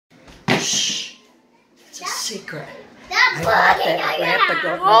Shh. It's a secret. I got that. Grandpa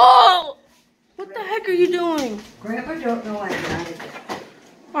don't know. Oh! What the heck are you doing? Grandpa don't know I got it.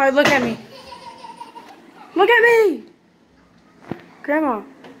 Alright, look at me. Look at me! Grandma,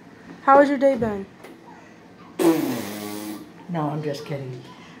 how has your day been? No, I'm just kidding.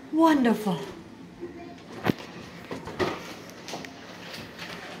 Wonderful.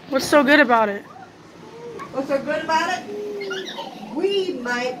 What's so good about it? What's so good about it? We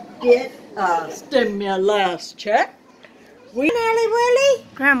might get a stimulus check. We Nelly Willie?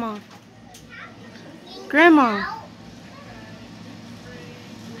 Grandma. Grandma.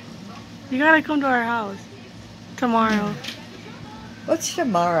 You gotta come to our house tomorrow. What's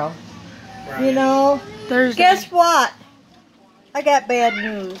tomorrow? You know, Thursday. guess what? I got bad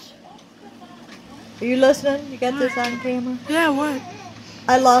news. Are you listening? You got this on camera? Yeah, what?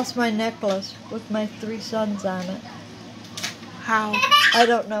 I lost my necklace with my 3 sons on it. How? I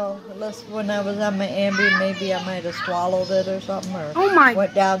don't know. Unless when I was on my Ambien, maybe I might have swallowed it or something, or Oh my.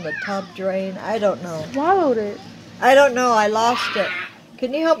 went down the tub drain. I don't know. Swallowed it. I don't know. I lost it.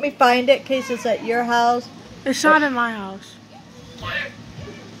 Can you help me find it in case it's at your house? It's not in my house.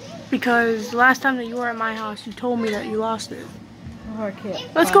 Because last time that you were at my house, you told me that you lost it. Oh, I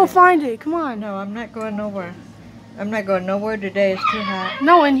can't. Let's go find it. Come on. No, I'm not going nowhere. I'm not going nowhere today. It's too hot.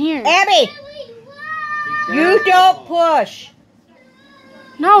 No, in here. Abby! You don't push!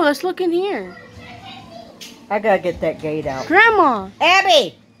 No, let's look in here. I gotta get that gate out. Grandma.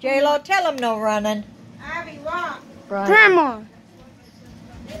 Abby! J-Lo, tell him no running. Abby, what? Brian. Grandma.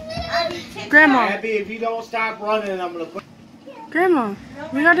 Abby, take Grandma. Abby, if you don't stop running, I'm gonna put. Grandma.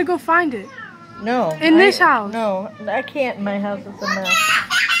 We gotta go find it. No. In this house. No, I can't in my house. It's a mess.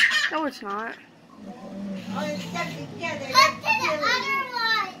 No, it's not. all the stuff together.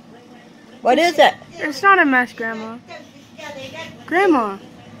 What is it? It's not a mess, Grandma. Grandma.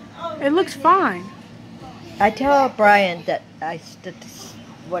 It looks fine. I tell Brian that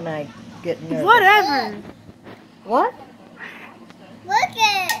when I get nervous. Whatever. What? Look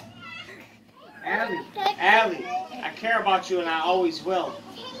at it. Allie, I care about you and I always will.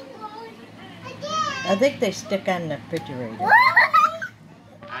 I think they stick on the refrigerator.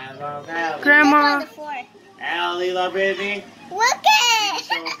 I love Allie. Grandma. Allie, love baby. Look at it.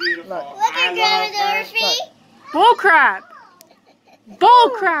 So beautiful. Look. Look at Grandma Dorothy. Bull crap. Bull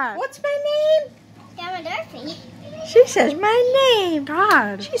crap. What's my name? Grandma Dorothy. She says my name.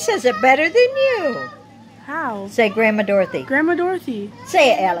 God. She says it better than you. How? Say Grandma Dorothy. Grandma Dorothy.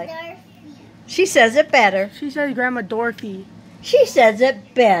 Say it, Ellie. She says it better. She says Grandma Dorothy. She says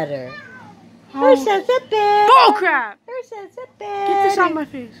it better. Her Oh. says it better. Bull crap. Her says it better. Get this out my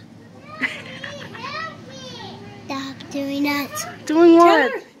face. Stop doing that. Doing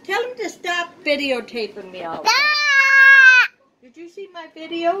what? Tell him to stop videotaping me all. Did you see my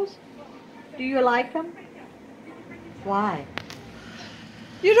videos? Do you like them? Why?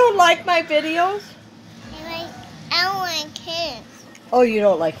 You don't like my videos? I don't like kids. Oh, you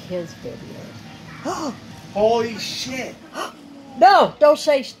don't like his videos. Holy shit. No, don't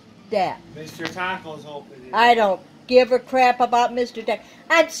say that. Mr. Taco's open. I don't give a crap about Mr. Tech.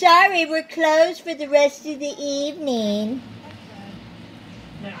 I'm sorry, we're closed for the rest of the evening.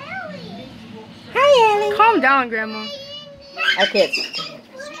 Hi, Ellie. Calm down, Grandma. I can't.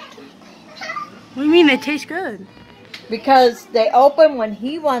 What do you mean they taste good? Because they open when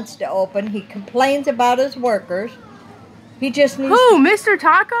he wants to open. He complains about his workers. He just needs Who? Mr.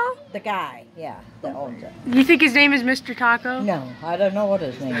 Taco? the guy, yeah, that owns it. You think his name is Mr. Taco? No, I don't know what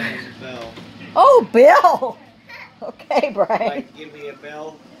his name is. Bill. Oh, Bill! Okay, Brian. Like, give me a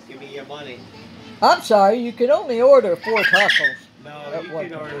bill, give me your money. I'm sorry, you can only order 4 tacos. No, At you one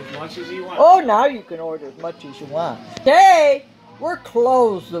can time. order as much as you want. Oh, now you can order as much as you want. Today, we're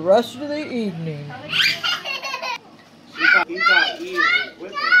closed the rest of the evening. He thought Ian was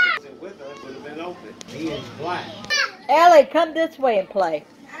with us. If he wasn't with us, would have been open. Ian's black. Ellie, come this way and play.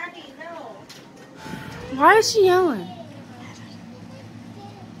 Abby, no. Why is she yelling?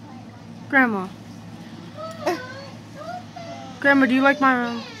 Grandma. Grandma, do you like my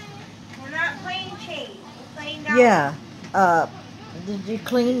room? We're not playing chase. We're playing down. Yeah, did you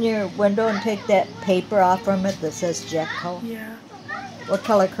clean your window and take that paper off from it that says Jetco? Yeah. What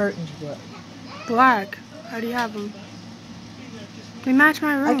color curtains you got? Black. How do you have them? They match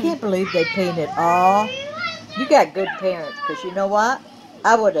my room. I can't believe they painted all. You got good parents, because you know what?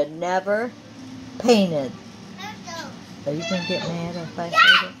 I would have never painted. Are you going to get mad if I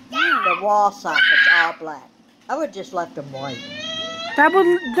say it? The wall sockets all black. I would just left them white. That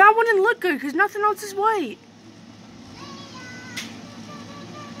wouldn't look good because nothing else is white.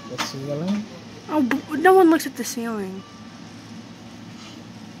 The ceiling. Oh, no one looks at the ceiling.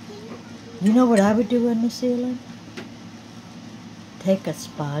 You know what I would do on the ceiling? Take a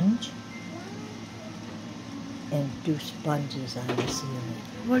sponge and do sponges on the ceiling.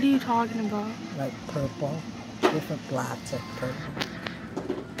 What are you talking about? Like purple. Different lots of purple.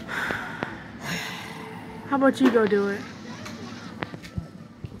 How about you go do it?